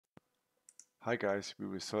Hi guys, we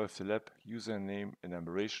will solve the lab username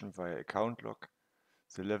enumeration via account log.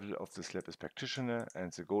 The level of this lab is practitioner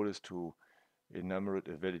and the goal is to enumerate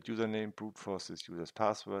a valid username, brute force this user's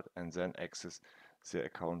password and then access the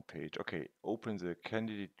account page. Okay, open the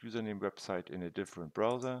candidate username website in a different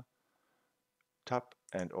browser tab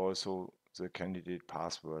and also the candidate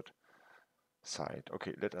password site.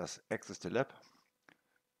 Okay, let us access the lab.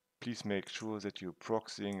 Please make sure that you're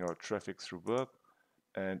proxying your traffic through Verb.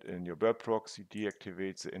 And in your web proxy,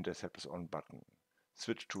 deactivate the interceptors on button.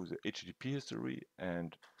 Switch to the HTTP history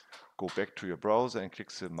and go back to your browser and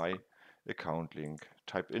click the My Account link.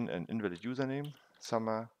 Type in an invalid username,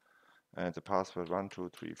 summer, and the password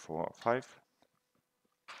 12345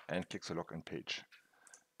 and click the login page.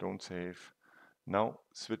 Don't save. Now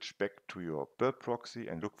switch back to your web proxy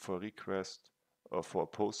and look for a request or for a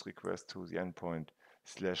post request to the endpoint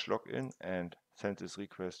 /login and send this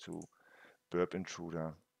request to Burp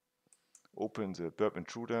Intruder. Open the Burp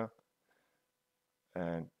Intruder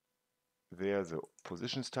and there the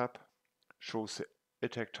Positions tab shows the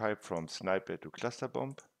attack type from sniper to cluster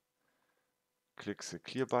bomb. Click the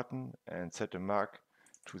Clear button and set a mark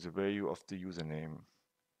to the value of the username.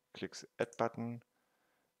 Click the Add button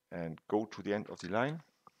and go to the end of the line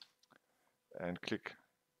and click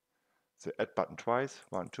the Add button twice,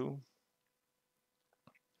 1, 2,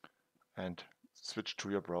 and switch to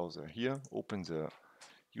your browser. Here, open the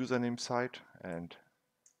username site and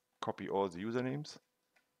copy all the usernames.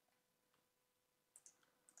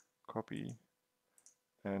 Copy,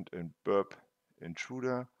 and in Burp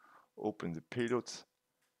Intruder, open the Payloads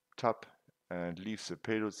tab and leave the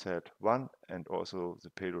payload set 1 and also the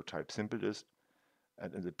payload type simple list.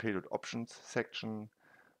 And in the payload options section,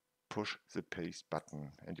 push the paste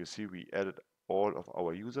button. And you see we added all of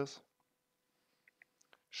our users.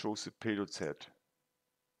 Shows the payload set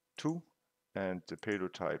 2 and the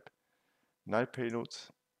payload type null payloads.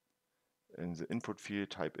 In the input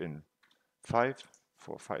field, type in 5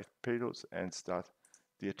 for 5 payloads and start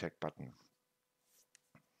the attack button.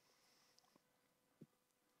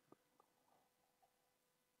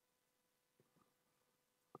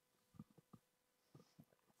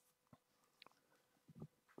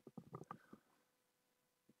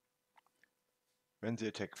 When the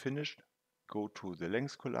attack finished, go to the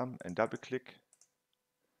length column and double click,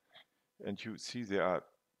 and you see there are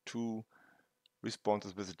two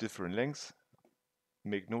responses with a different length.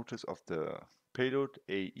 Make notice of the payload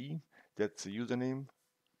AE, that's the username.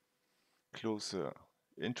 Close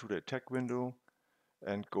into the attack window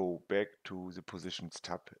and go back to the Positions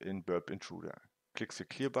tab in Burp Intruder. Click the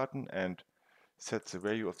Clear button and set the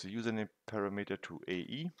value of the username parameter to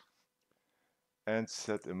AE and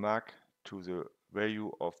set a mark to the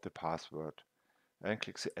value of the password and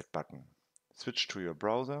click the Add button. Switch to your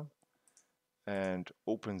browser and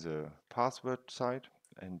open the password site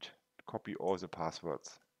and copy all the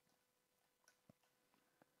passwords.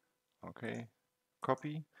 Okay,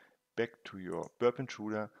 copy, back to your Burp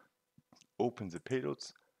Intruder, open the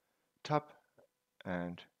Payloads tab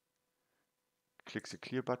and click the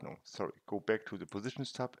Clear button. Go back to the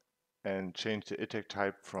Positions tab and change the attack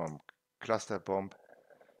type from cluster bomb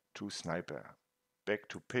to sniper. Back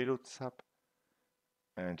to Payloads tab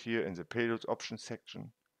and here in the Payloads options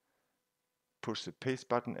section, push the paste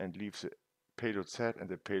button and leave the payload set and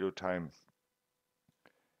the payload time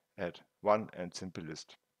at 1 and simple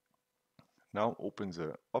list. Now open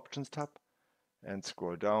the Options tab and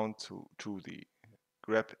scroll down to the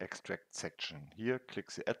Grab Extract section. Here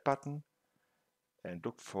click the Add button and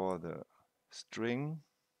look for the string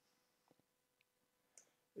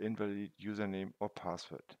invalid username or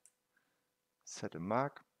password. Set a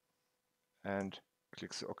mark and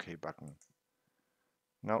click the OK button.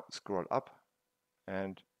 Now scroll up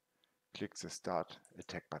and click the Start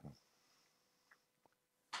Attack button.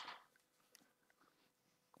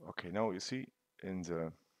 Okay, now you see in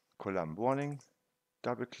the column Warning,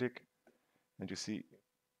 double click and you see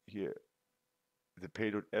here the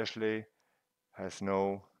payload Ashley has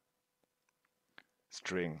no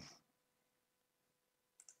string.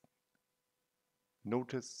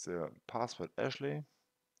 Notice the password Ashley.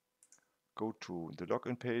 Go to the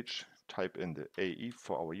login page, type in the AE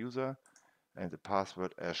for our user and the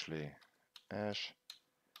password Ashley, and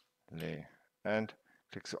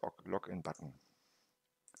click the login button.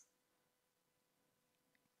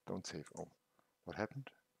 Don't save. Oh, what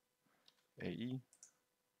happened? AE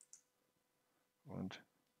and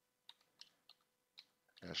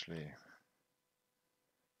Ashley.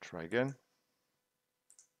 Try again.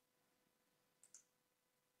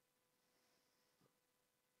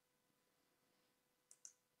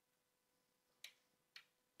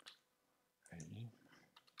 AE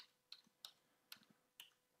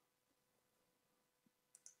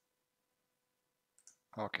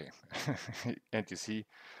Okay, and you see,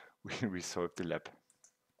 we solved the lab.